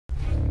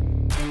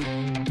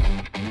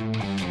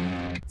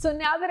So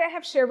now that I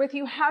have shared with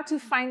you how to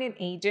find an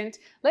agent,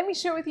 let me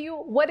share with you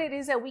what it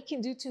is that we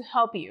can do to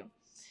help you.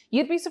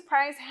 You'd be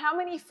surprised how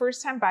many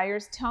first-time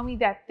buyers tell me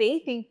that they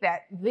think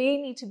that they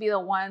need to be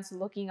the ones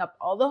looking up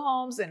all the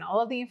homes and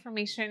all of the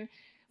information,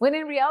 when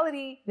in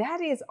reality,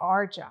 that is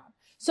our job.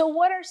 So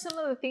what are some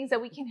of the things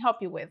that we can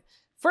help you with?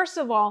 First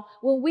of all,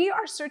 when we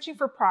are searching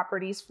for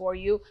properties for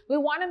you, we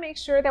want to make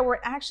sure that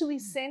we're actually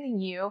sending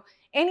you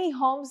any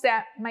homes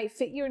that might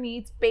fit your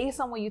needs based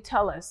on what you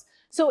tell us.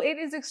 So it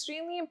is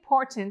extremely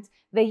important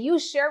that you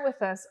share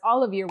with us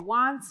all of your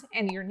wants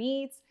and your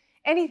needs.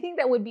 Anything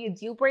that would be a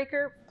deal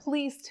breaker,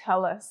 please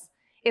tell us.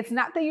 It's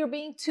not that you're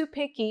being too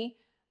picky,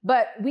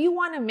 but we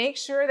want to make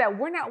sure that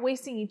we're not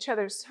wasting each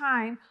other's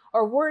time,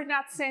 or we're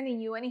not sending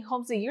you any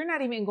homes that you're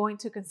not even going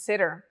to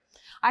consider.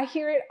 I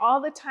hear it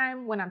all the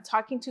time when I'm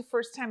talking to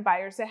first-time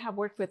buyers that have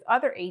worked with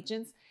other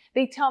agents.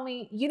 They tell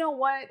me, you know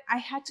what, I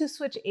had to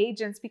switch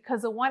agents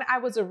because the one I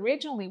was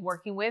originally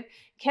working with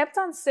kept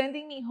on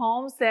sending me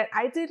homes that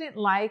I didn't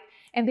like,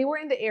 and they were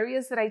in the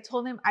areas that I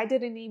told them I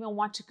didn't even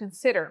want to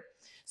consider.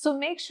 So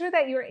make sure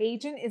that your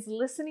agent is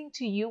listening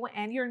to you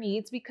and your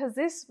needs, because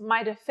this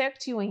might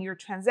affect you in your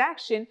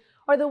transaction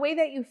or the way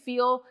that you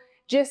feel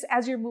just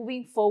as you're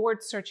moving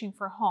forward searching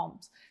for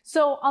homes.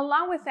 So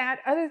along with that,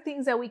 other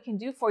things that we can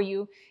do for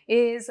you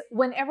is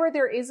whenever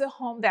there is a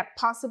home that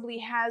possibly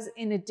has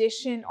an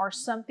addition or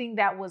something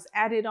that was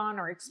added on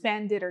or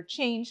expanded or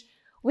changed,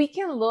 we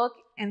can look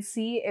and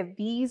see if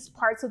these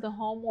parts of the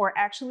home were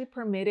actually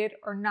permitted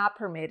or not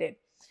permitted.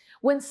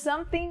 When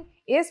something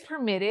is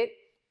permitted,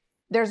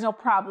 there's no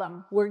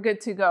problem. We're good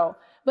to go.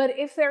 But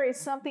if there is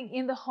something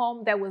in the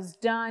home that was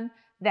done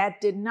that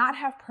did not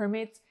have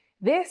permits,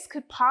 this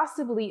could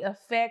possibly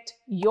affect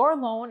your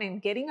loan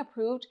and getting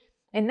approved.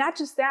 And not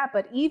just that,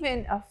 but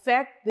even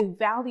affect the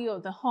value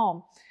of the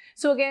home.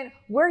 So again,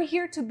 we're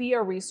here to be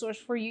a resource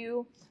for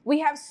you. We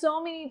have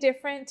so many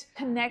different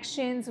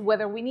connections,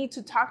 whether we need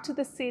to talk to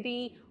the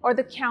city or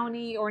the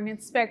county or an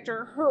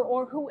inspector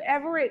or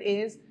whoever it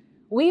is.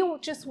 We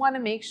just want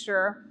to make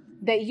sure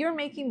that you're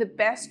making the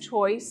best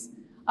choice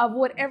of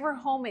whatever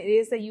home it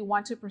is that you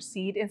want to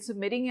proceed in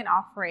submitting an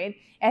offer in,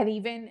 and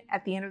even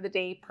at the end of the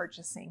day,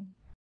 purchasing.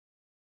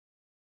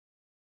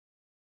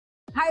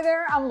 Hi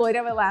there, I'm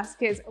Loida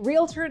Velasquez,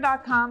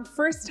 Realtor.com,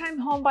 first-time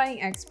home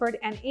buying expert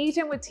and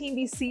agent with Team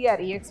BC at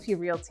eXp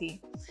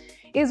Realty.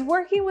 Is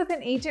working with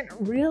an agent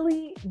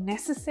really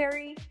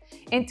necessary?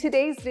 In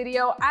today's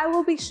video, I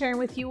will be sharing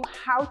with you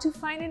how to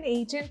find an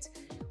agent,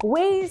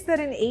 ways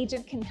that an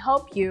agent can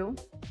help you,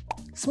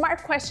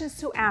 smart questions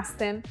to ask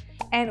them,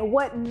 and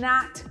what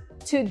not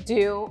to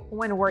do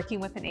when working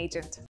with an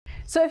agent.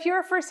 So if you're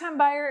a first-time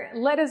buyer,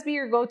 let us be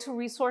your go-to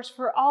resource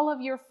for all of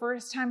your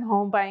first-time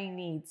home buying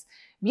needs.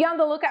 Be on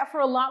the lookout for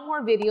a lot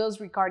more videos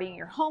regarding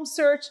your home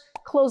search,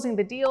 closing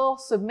the deal,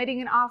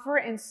 submitting an offer,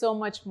 and so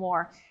much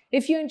more.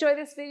 If you enjoyed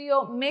this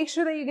video, make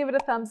sure that you give it a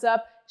thumbs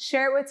up,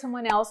 share it with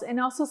someone else, and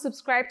also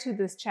subscribe to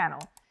this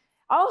channel.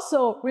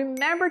 Also,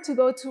 remember to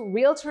go to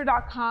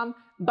Realtor.com,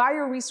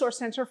 Buyer Resource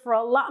Center, for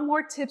a lot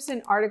more tips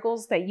and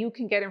articles that you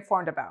can get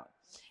informed about.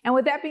 And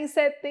with that being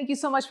said, thank you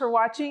so much for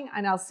watching,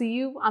 and I'll see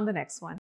you on the next one.